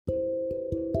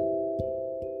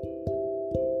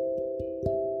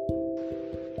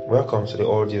Welcome to the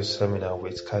audio seminar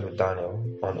with Kyle Daniel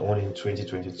on owning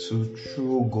 2022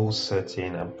 true goal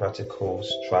setting and practical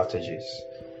strategies.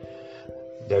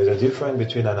 There is a difference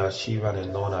between an achiever and a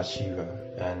non-achiever,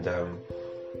 and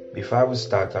before we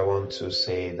start, I want to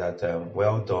say that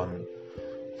well done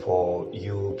for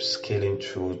you scaling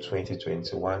through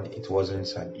 2021. It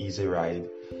wasn't an easy ride.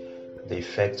 The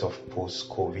effect of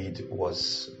post-COVID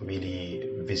was really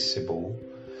visible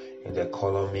in the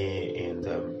economy, in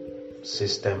the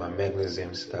system and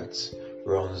mechanisms that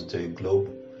runs the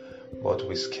globe, but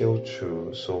we scaled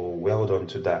through, so well done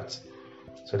to that.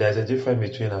 So there's a difference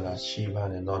between an achiever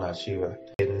and a non-achiever.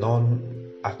 A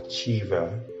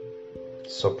non-achiever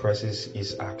suppresses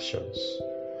his actions,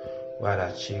 while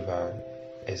an achiever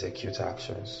executes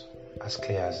actions. As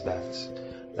clear as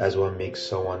that. That's what makes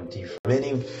someone different.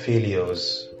 Many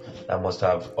failures that must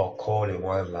have occurred in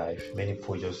one life, many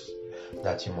projects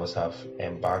that you must have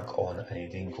embarked on and you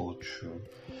didn't go through,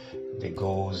 the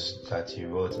goals that you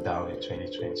wrote down in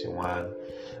 2021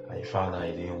 and you found out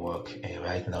it didn't work, and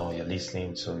right now you're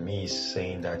listening to me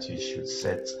saying that you should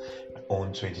set your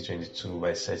own 2022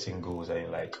 by setting goals, and you're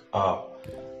like,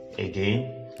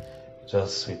 again,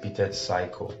 just repeated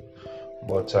cycle.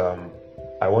 But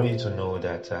I want you to know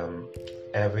that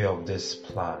every of this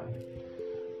plan,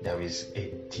 there is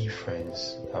a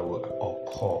difference that will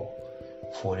occur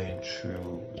following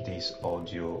through this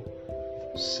audio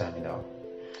seminar,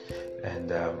 and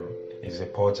it's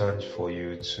important for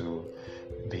you to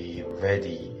be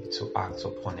ready to act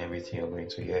upon everything you're going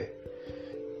to hear.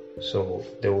 So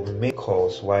they will make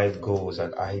us wild goals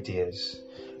and ideas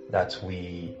that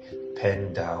we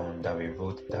penned down, that we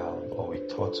wrote down, or we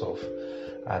thought of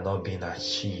are not being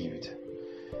achieved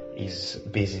is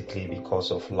basically because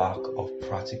of lack of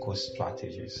practical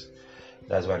strategies.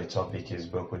 That's why the topic is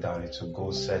broken down into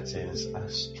goal settings and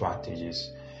strategies,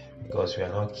 because we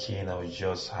are not keen on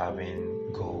just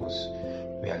having goals.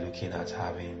 We are looking at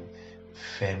having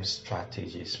firm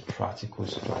strategies, practical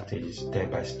strategies,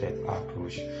 step-by-step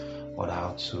approach on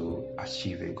how to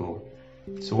achieve a goal.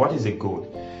 So what is a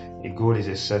goal? A goal is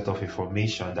a set of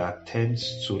information that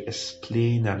attempts to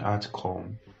explain an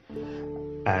outcome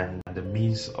and the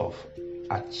means of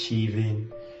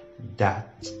achieving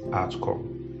that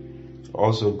outcome.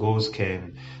 Also, goals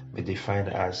can be defined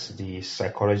as the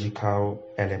psychological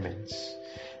elements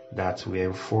that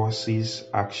reinforces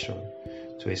action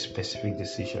to a specific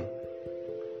decision.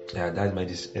 That's my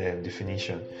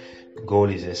definition. Goal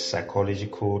is a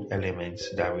psychological element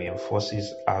that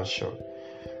reinforces action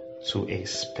to a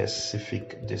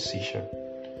specific decision.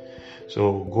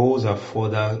 So goals are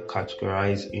further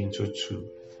categorized into two.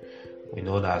 We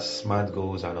know that SMART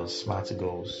goals and non-SMART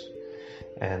goals.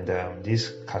 And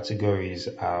these categories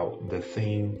are the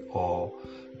thing or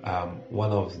one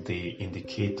of the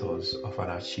indicators of an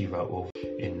achiever or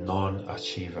a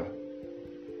non-achiever.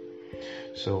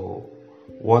 So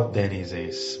what then is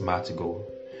a SMART goal?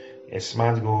 A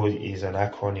SMART goal is an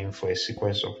acronym for a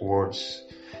sequence of words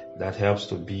that helps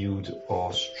to build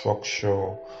or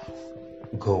structure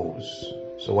goals.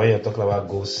 So when you're talking about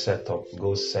goal setup,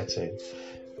 goal setting,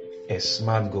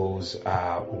 SMART goals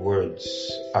are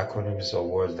words, acronyms of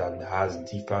words that has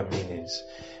deeper meanings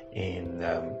in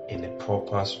the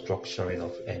proper structuring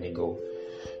of any goal.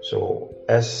 So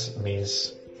S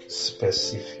means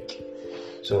specific.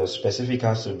 So specific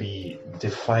has to be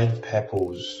defined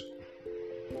purpose,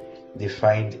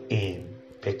 defined aim,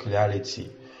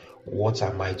 peculiarity. What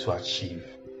am I to achieve?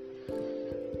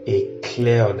 A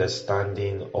clear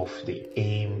understanding of the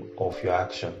aim of your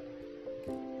action.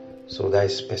 So that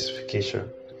is specification.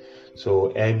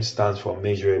 So M stands for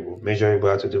measurable. Measurable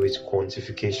has to do with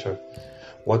quantification.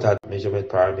 What are the measurement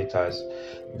parameters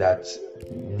that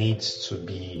needs to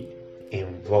be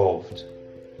involved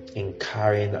in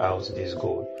carrying out this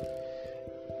goal?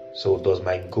 So does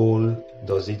my goal,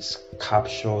 does it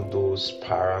capture those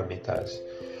parameters?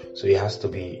 So it has to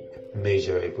be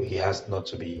measurable. It has not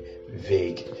to be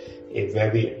vague. A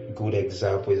very good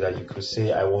example is that you could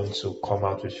say, I want to come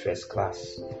out with first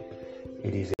class.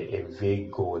 It is a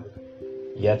vague goal,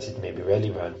 yet it may be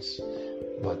relevant,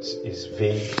 but it's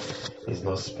vague, it's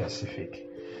not specific.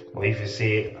 But if you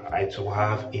say, I to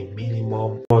have a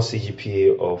minimum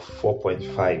CGPA of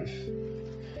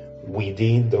 4.5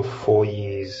 within the 4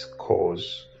 years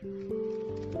course,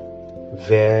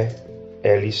 very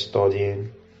early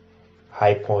studying,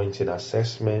 high point in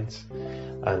assessment,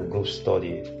 and group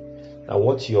study. Now,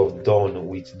 what you have done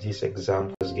with these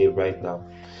examples gave right now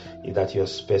is that you're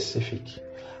specific.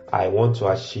 I want to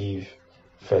achieve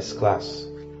first class,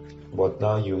 but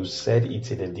now you said it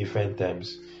in a different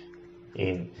terms,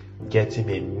 in getting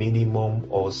a minimum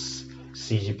or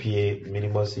CGPA,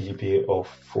 minimum CGPA of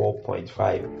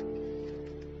 4.5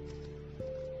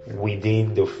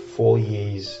 within the 4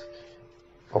 years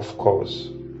of course.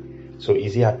 So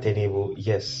is it attainable?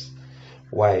 Yes.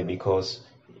 Why? Because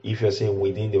if you're saying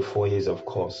within the 4 years of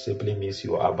course, simply means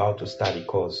you are about to start the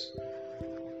course.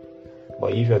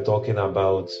 But if you're talking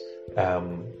about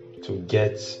to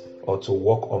get or to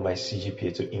work on my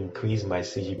CGPA, to increase my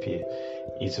CGPA,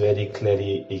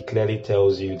 it clearly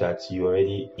tells you that you're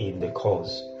already in the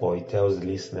course, or it tells the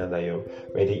listener that you're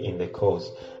already in the course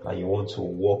and you want to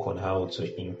work on how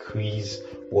to increase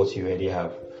what you already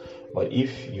have. But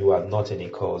if you are not in a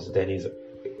course, then it's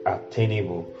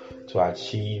attainable to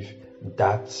achieve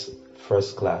that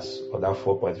first class or that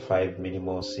 4.5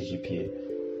 minimum CGPA.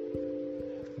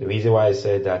 The reason why I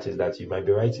said that is that you might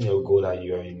be writing your goal and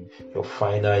you're in your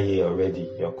final year already.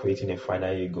 You're creating a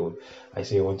final year goal. I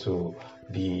say you want to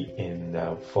be in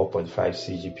 4.5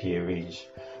 CGPA range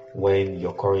when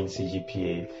your current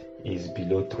CGPA is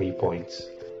below 3 points.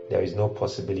 There is no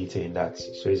possibility in that.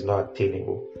 So it's not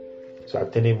attainable. So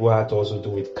attainable has to also do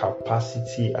with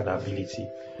capacity and ability.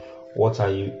 What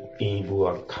are you able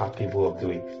and capable of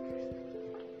doing?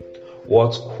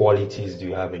 What qualities do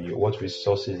you have in you? What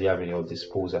resources do you have in your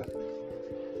disposal?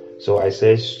 So I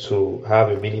said to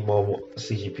have a minimum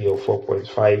CGPA of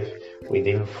 4.5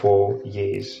 within 4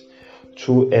 years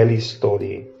through early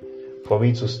study. For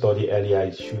me to study early,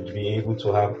 I should be able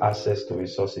to have access to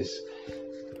resources.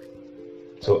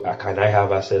 So can I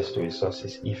have access to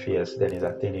resources? If yes, then it's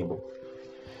attainable.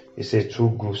 It says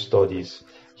through group studies.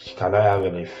 Can I have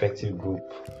an effective group?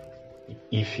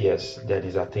 If yes, then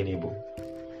it's attainable.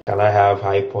 Can I have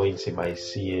high points in my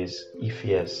CAs? If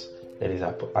yes, then it's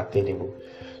attainable.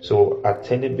 So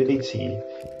attainability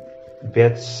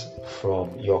bets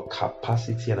from your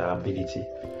capacity and ability.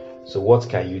 So what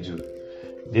can you do?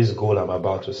 This goal I'm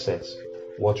about to set,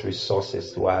 what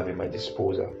resources do I have in my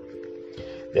disposal?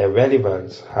 The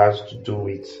relevance has to do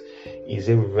with, is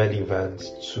it relevant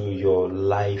to your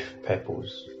life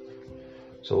purpose?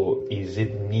 So is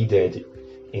it needed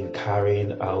in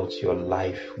carrying out your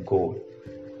life goal?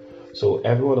 So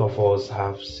every one of us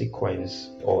have sequence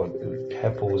or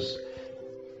purpose,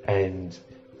 and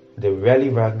the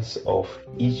relevance of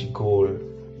each goal,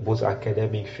 both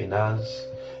academic, finance,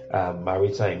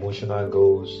 marital, emotional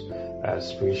goals,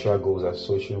 spiritual goals, and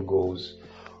social goals,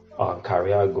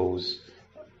 career goals,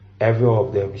 every one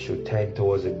of them should tend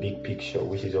towards a big picture,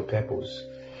 which is your purpose.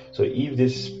 So if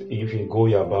the goal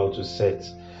you're about to set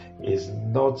is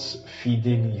not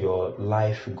feeding your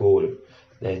life goal,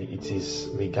 then it is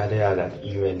regarded as an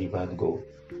irrelevant goal.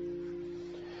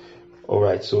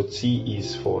 Alright, so T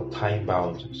is for time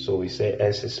bound. So we say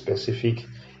S is specific,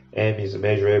 M is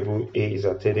measurable, A is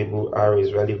attainable, R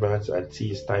is relevant, and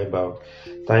T is time bound.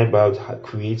 Time bound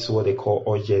creates what they call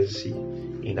urgency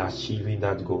in achieving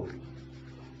that goal.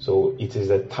 So it is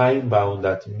the time bound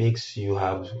that makes you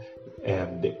have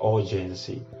the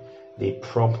urgency, the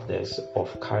promptness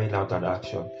of carrying out an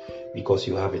action, because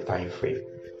you have a time frame.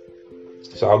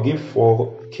 So I'll give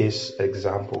 4 case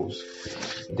examples,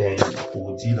 then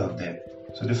we'll deal on them.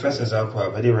 So the first example,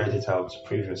 I've already read it out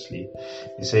previously.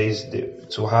 It says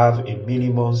to have a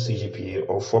minimum CGPA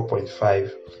of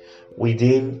 4.5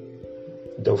 within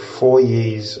the 4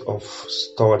 years of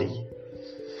study,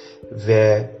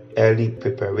 the early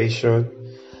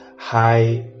preparation,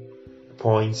 high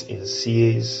points in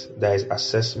CAs, that is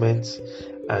assessment,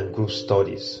 and group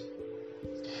studies.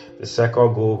 The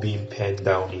second goal being penned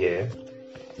down here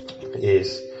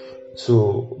is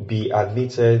to be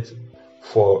admitted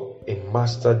for a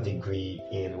master's degree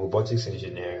in robotics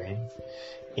engineering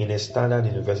in a standard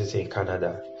university in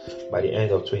Canada by the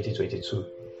end of 2022.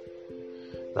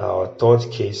 Now, our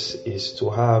third case is to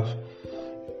have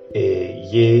a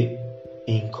year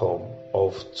income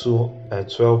of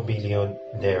 12 million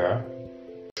naira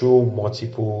through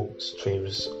multiple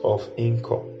streams of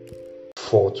income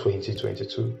for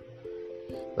 2022.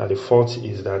 Now, the fourth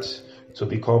is that to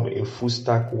become a full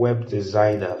stack web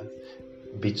designer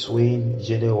between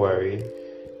January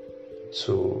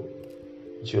to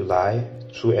July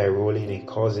through enrolling in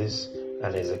courses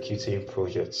and executing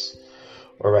projects.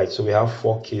 Alright, so we have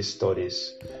 4 case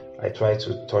studies. I try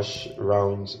to touch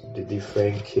around the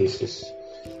different cases.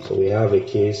 So we have a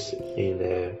case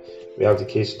we have the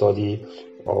case study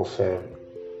of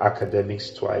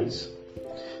academics twice.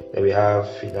 Then we have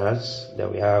finance.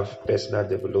 Then we have personal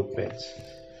development.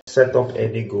 Set up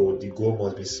any goal. The goal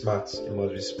must be smart. It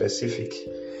must be specific.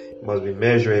 It must be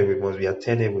measurable. It must be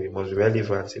attainable. It must be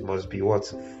relevant. It must be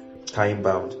time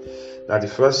bound. Now, the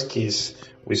first case,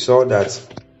 we saw that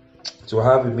to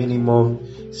have a minimum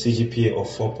CGPA of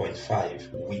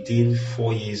 4.5 within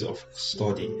 4 years of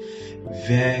study,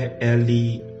 very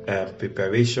early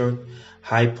preparation,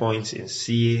 high points in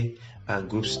CA and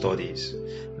group studies.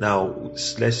 Now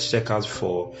let's check out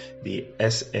for the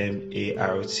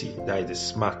SMART, that is the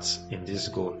SMART in this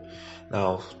goal.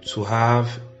 Now, to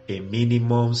have a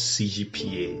minimum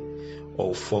CGPA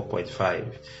of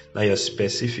 4.5. Now you're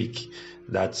specific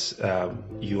that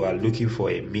you are looking for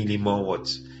a minimum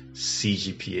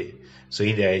CGPA. So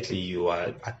indirectly you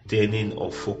are attaining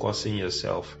or focusing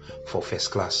yourself for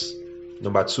first class.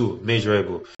 Number 2,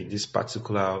 measurable in this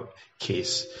particular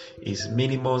case is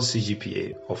minimum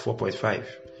CGPA of 4.5.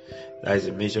 That is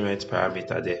a measurement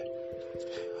parameter there.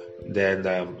 Then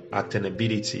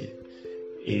attainability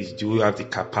is, do you have the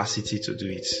capacity to do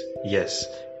it? Yes.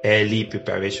 Early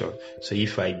preparation. So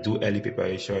if I do early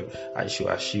preparation, I should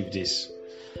achieve this.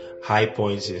 High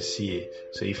points in CA.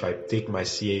 So if I take my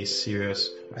CA serious,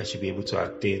 I should be able to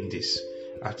attain this,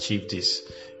 achieve this.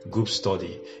 Group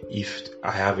study. If I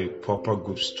have a proper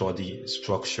group study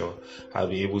structure, I'll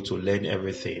be able to learn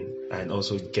everything and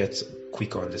also get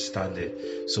quick understanding.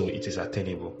 So it is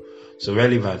attainable. So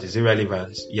relevant. Is it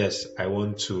relevant? Yes. I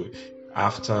want to,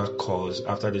 after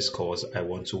this course, I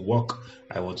want to work,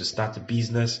 I want to start a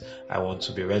business, I want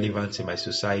to be relevant in my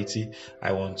society,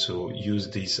 I want to use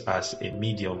this as a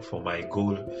medium for my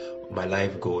goal, my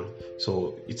life goal.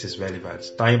 So it is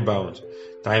relevant. Time bound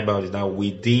is now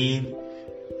within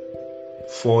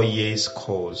 4 years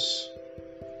course.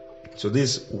 So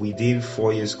this within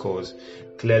 4 years course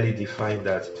clearly define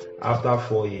that after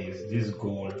 4 years this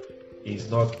goal is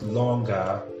not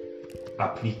longer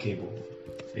applicable,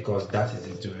 because that is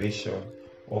the duration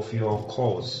of your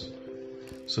course.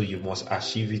 So you must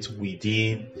achieve it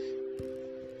within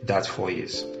that 4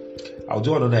 years. I'll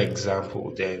do another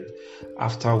example, then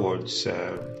afterwards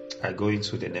I go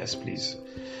into the next, please.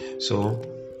 So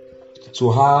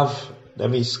to have, let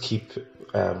me skip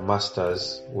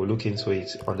masters, we'll look into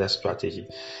it under strategy.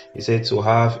 He said to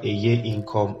have a year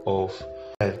income of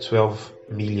 12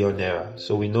 million naira.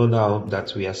 So we know now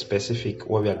that we are specific.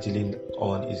 What we are dealing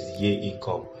on is year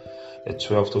income, the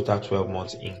total 12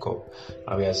 months income,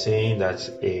 and we are saying that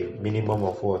a minimum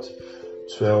of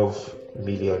 12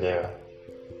 million naira.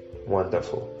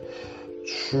 Wonderful.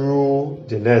 True,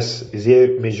 the next is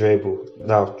here measurable.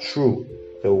 Now true,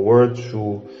 the word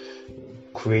true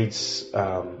creates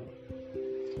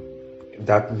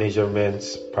that measurement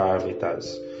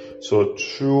parameters. So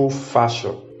true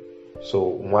fashion. So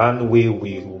one way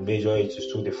we will measure it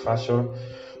is through the fashion,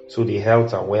 through the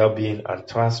health and well-being and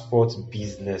transport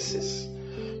businesses.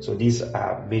 So these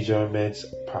are measurement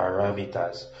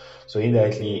parameters. So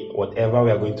indirectly, whatever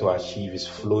we are going to achieve is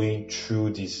flowing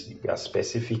through this. We are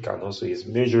specific and also is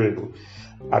measurable.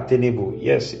 Attainable.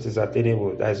 Yes, it is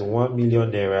attainable. That is 1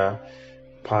 million naira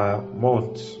per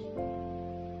month.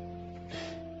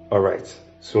 All right.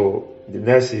 So the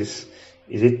next is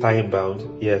it time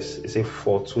bound? Yes, it's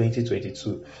for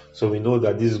 2022. So we know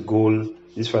that this goal,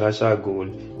 this financial goal,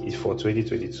 is for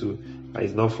 2022 and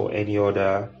it's not for any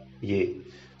other year.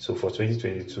 So for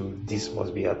 2022, this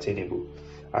must be attainable,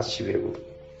 achievable.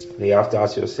 Then you have to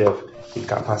ask yourself the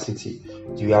capacity.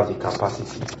 Do you have the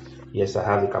capacity? Yes, I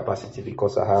have the capacity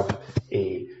because I have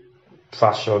a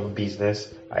fashion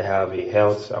business, I have a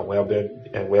health and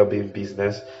well-being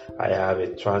business, I have a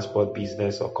transport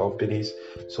business or companies,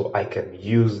 so I can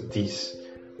use this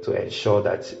to ensure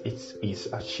that it is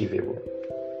achievable.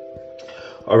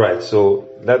 All right, so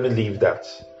let me leave that.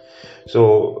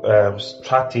 So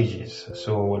strategies.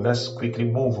 So let's quickly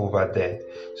move over there.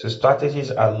 So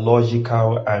strategies are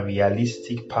logical and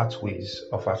realistic pathways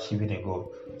of achieving a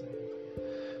goal.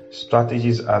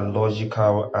 Strategies are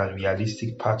logical and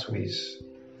realistic pathways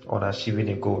on achieving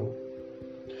a goal.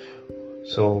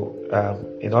 So,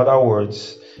 in other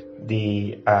words,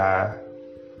 they are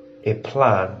a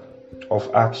plan of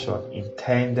action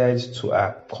intended to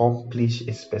accomplish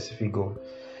a specific goal.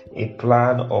 A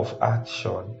plan of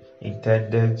action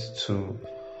intended to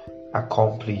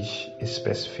accomplish a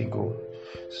specific goal.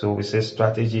 So we say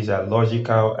strategies are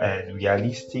logical and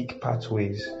realistic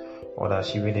pathways on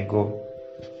achieving a goal.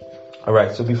 All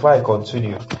right, so before I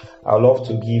continue, I'd love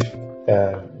to give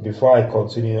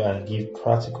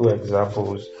practical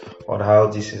examples on how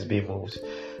this is being moved.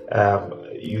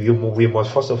 We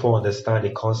must first of all understand a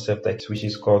concept which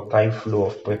is called time flow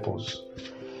of purpose.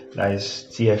 That is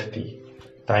TFP,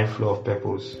 time flow of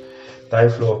purpose. Time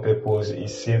flow of purpose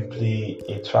is simply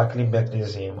a tracking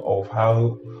mechanism of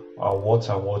how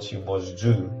what you must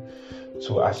do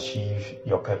to achieve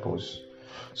your purpose.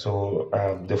 So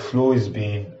the flow is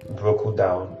being broken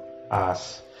down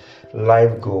as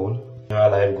life goal,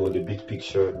 life goal, the big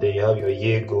picture. Then you have your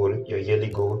year goal, your yearly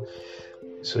goal.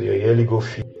 So your yearly goal,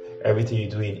 everything you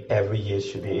do in every year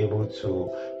should be able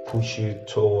to push you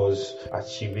towards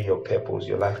achieving your purpose,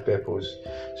 your life purpose.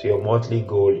 So your monthly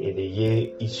goal in the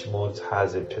year, each month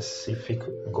has a specific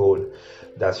goal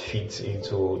that fits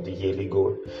into the yearly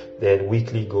goal. Then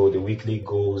weekly goal, the weekly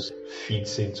goals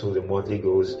fits into the monthly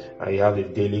goals, and you have the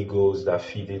daily goals that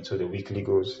feed into the weekly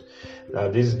goals. Now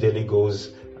these daily goals,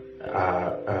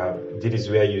 this is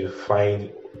where you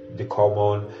find the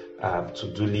common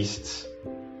to-do lists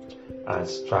and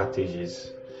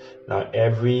strategies. Now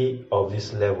every of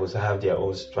these levels have their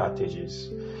own strategies.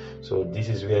 So this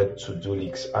is where to-do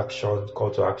lists, action,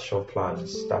 call to action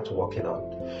plans start working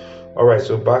out. All right,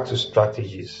 so back to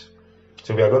strategies.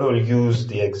 So we are going to use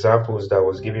the examples that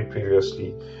was given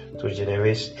previously to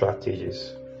generate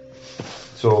strategies.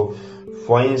 So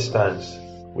for instance,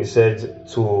 we said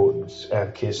to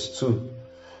case 2,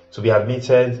 to be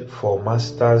admitted for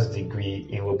master's degree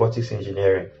in robotics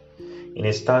engineering in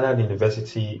a standard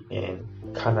university in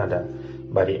Canada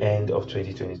by the end of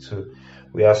 2022.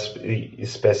 We have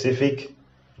specific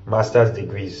master's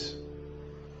degrees.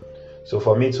 So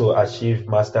for me to achieve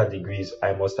master's degrees,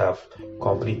 I must have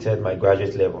completed my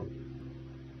graduate level.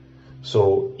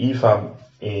 So if I'm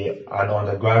an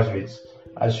undergraduate,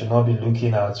 I should not be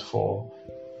looking out for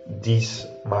these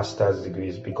master's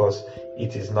degrees because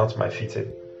it is not my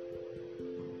fitting.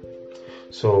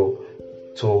 So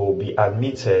to be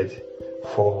admitted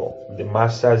for the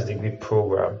master's degree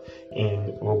program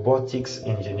in robotics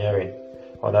engineering,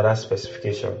 another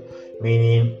specification,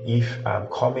 meaning if I'm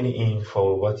coming in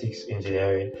for robotics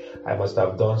engineering, I must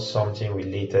have done something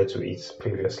related to it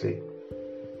previously.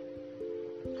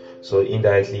 So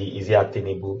indirectly, is it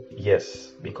attainable? Yes,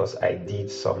 because I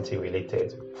did something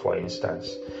related, for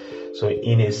instance. So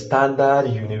in a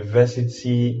standard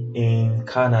university in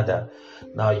Canada,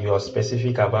 now you are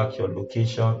specific about your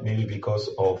location, maybe because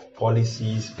of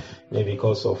policies, maybe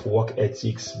because of work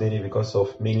ethics, maybe because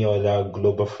of many other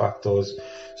global factors.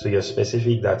 So you're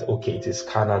specific that, okay, it is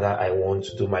Canada, I want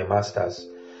to do my master's.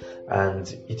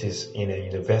 And it is in a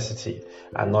university,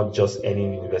 and not just any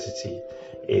university,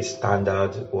 a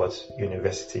standard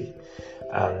university.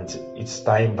 And it's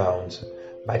time bound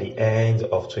by the end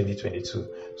of 2022.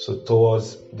 So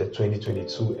towards the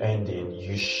 2022 ending,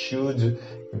 you should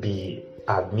be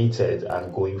admitted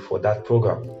and going for that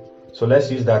program. So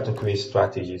let's use that to create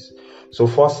strategies. So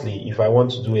firstly, if I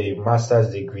want to do a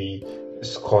master's degree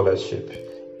scholarship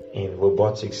in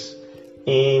robotics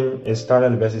in a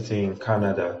standard university in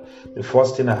Canada, the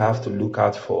first thing I have to look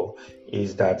out for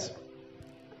is that,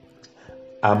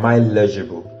 am I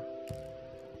legible?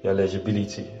 Your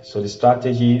legibility. So the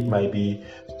strategy might be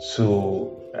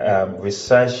to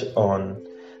research on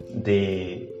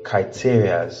the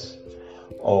criterias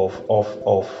of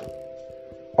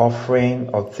offering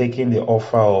or taking the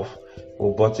offer of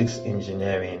robotics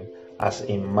engineering as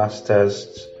a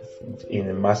master's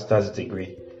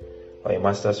degree or a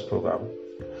master's program.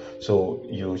 So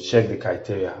you check the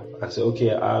criteria and say,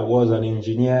 okay, I was an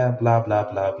engineer, blah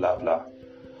blah blah blah blah.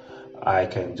 I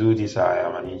can do this. I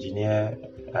am an engineer.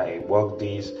 I work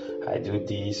this. I do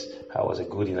this. I was a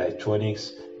good in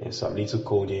electronics and some little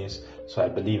codings. So I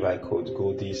believe I could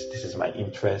go this. This is my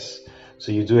interest.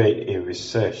 So you do a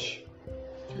research.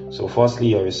 So firstly,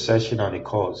 you're researching on a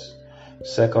course.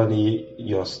 Secondly,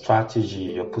 your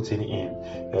strategy you're putting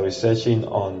in. You're researching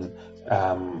on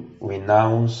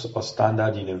renowned or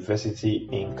standard university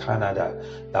in Canada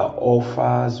that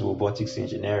offers robotics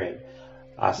engineering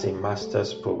as a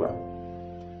master's program.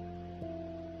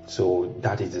 So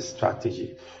that is the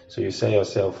strategy. So you say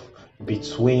yourself,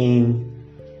 between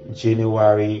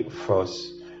January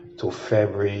 1st to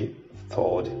February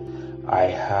 3rd,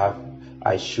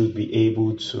 I should be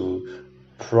able to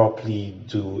properly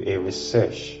do a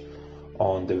research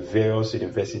on the various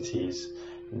universities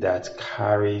that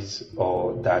carries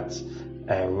or that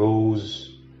enroll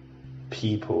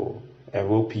people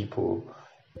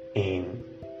in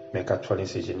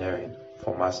mechatronics engineering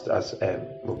for masters and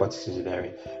robotics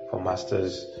engineering for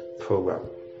master's program.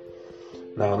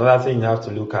 Now another thing you have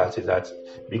to look at is that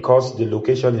because the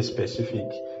location is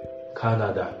specific,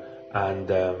 Canada, and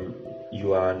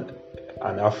you are in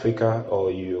Africa or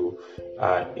you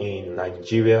are in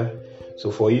Nigeria,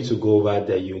 so for you to go over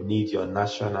there, you need your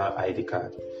national ID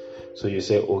card. So you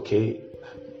say, okay,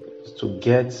 to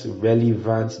get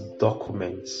relevant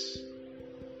documents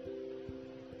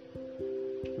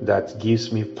that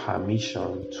gives me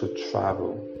permission to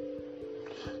travel.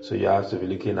 So you have to be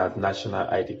looking at national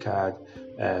ID card,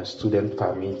 student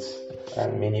permits,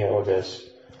 and many others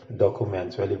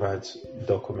relevant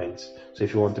documents. So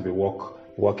if you want to be work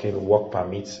work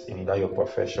permits in either your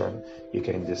profession. You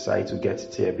can decide to get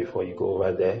it here before you go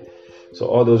over there. So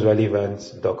all those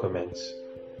relevant documents.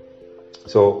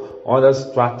 So other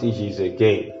strategies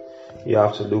again, you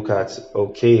have to look at,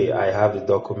 okay, I have the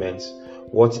documents.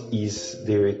 What is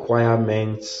the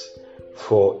requirements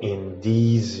for in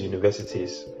these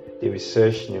universities, the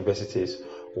research universities?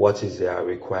 What is their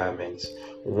requirements?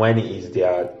 When is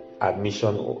their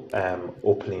admission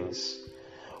openings?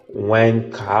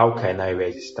 How can I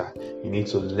register? You need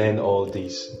to learn all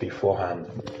this beforehand.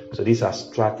 So these are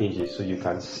strategies so you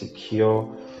can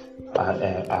secure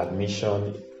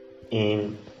admission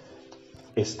in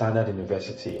a standard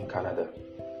university in Canada.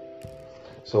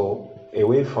 So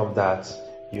away from that,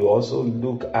 you also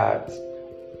look at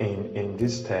in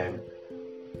this term,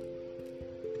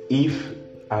 if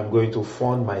I'm going to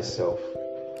fund myself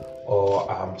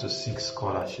or I'm to seek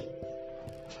scholarship.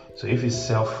 So if it's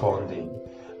self-funding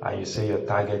and you say your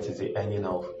target is the ending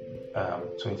of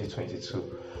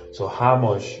 2022, so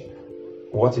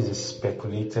what is the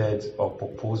speculated or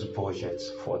proposed budget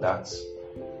for that?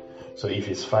 So if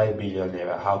it's 5 billion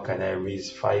naira, how can I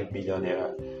raise 5 billion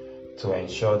naira to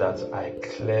ensure that I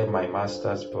clear my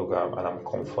master's program and I'm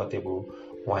comfortable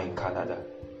while in Canada?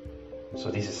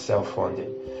 So this is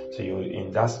self-funding. So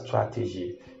in that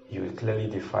strategy, you will clearly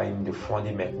define the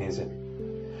funding mechanism.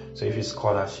 So if it's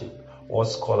scholarship,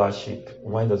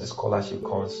 when does the scholarship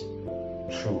comes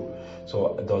through?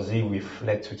 So does it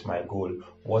reflect with my goal?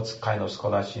 What kind of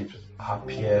scholarship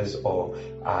appears or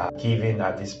are given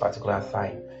at this particular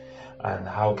time? And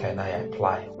how can I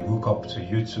apply? Look up to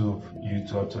YouTube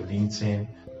to LinkedIn,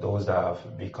 those that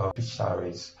have become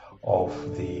beneficiaries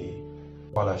of the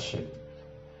scholarship.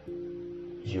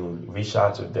 You reach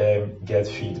out to them, get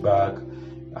feedback,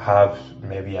 have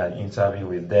maybe an interview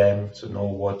with them to know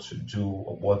what to do,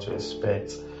 what to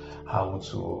expect, how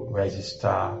to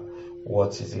register,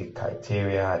 what is the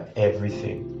criteria and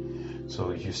everything.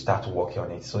 So you start working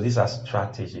on it. So these are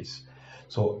strategies.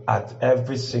 So at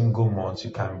every single month,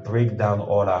 you can break down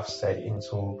all I've said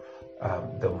into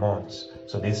the months.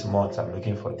 So this month, I'm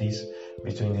looking for this.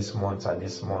 Between this month and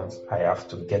this month, I have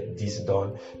to get this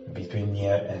done. Between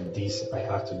here and this, I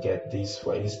have to get this.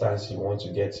 For instance, you want to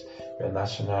get your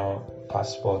national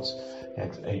passport.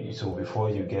 And so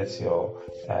before you get your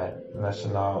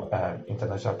national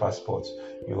international passport,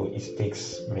 it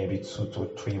takes maybe 2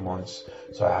 to 3 months.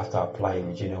 So I have to apply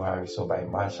in January. So by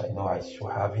March, I know I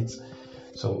should have it.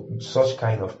 So such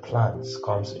kind of plans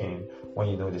comes in when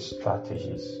you know the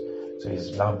strategies. So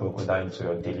it's now broken down into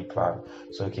your daily plan.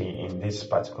 So okay, in this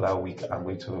particular week, I'm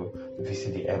going to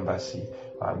visit the embassy.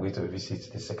 I'm going to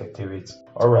visit the secretariat.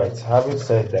 All right, having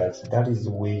said that, that is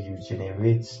the way you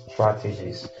generate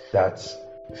strategies that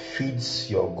fits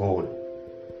your goal.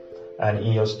 And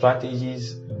in your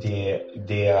strategies,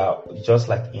 they are just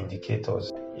like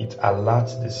indicators. It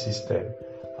alerts the system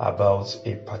about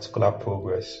a particular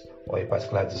progress or a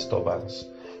particular disturbance.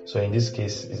 So in this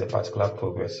case, it's a particular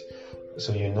progress.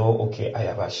 So you know, okay, I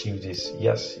have achieved this.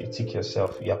 Yes, you tick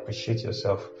yourself, you appreciate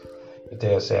yourself, you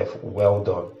tell yourself, well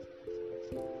done.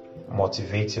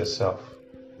 Motivate yourself.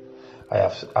 I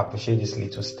have appreciated this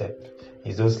little step.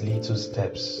 It's those little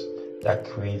steps that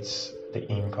creates the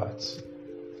impact.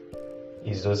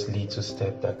 It's those little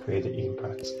steps that create the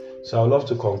impact. So I would love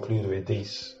to conclude with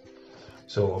this.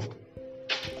 So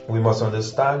we must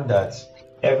understand that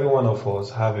every one of us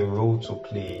have a role to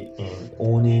play in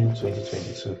owning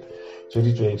 2022.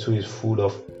 2022 is full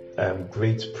of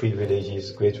great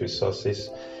privileges, great resources,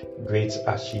 great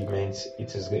achievements.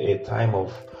 It is a time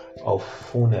of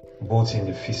fullness, both in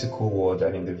the physical world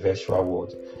and in the virtual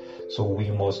world. So we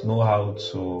must know how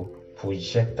to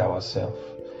project ourselves.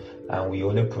 And we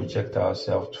only project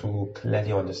ourselves through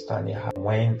clearly understanding how,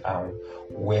 when, and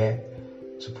where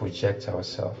to project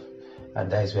ourselves.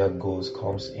 And that is where goals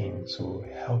comes in to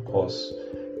help us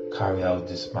carry out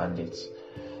this mandate.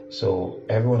 So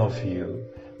every one of you,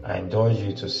 I indulge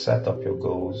you to set up your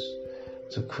goals,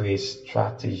 to create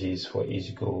strategies for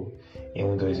each goal,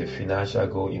 even though it's a financial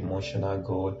goal, emotional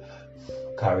goal,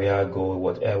 career goal,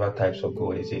 whatever types of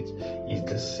goal is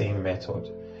the same method.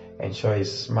 Ensure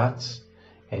it's smart,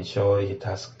 ensure it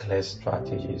has clear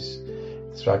strategies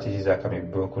that can be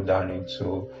broken down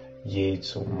into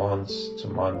years to months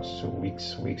to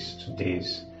weeks to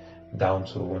days, down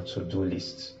to to-do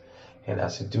lists. And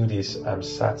as you do this, I'm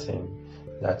certain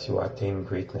that you attain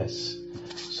greatness.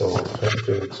 So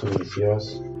 2022 is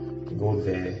yours. Go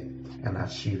there and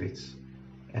achieve it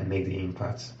and make the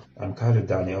impact. I'm Carlo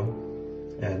Daniel,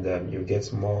 and you'll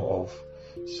get more of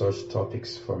such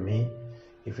topics from me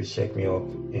if you check me up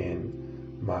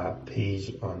in my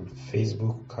page on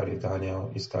Facebook, Cardio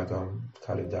Daniel, Instagram,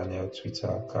 Cardio Daniel,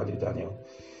 Twitter, Cardio Daniel,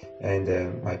 and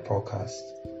my podcast.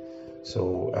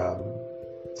 So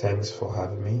thanks for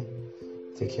having me.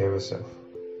 Take care of yourself.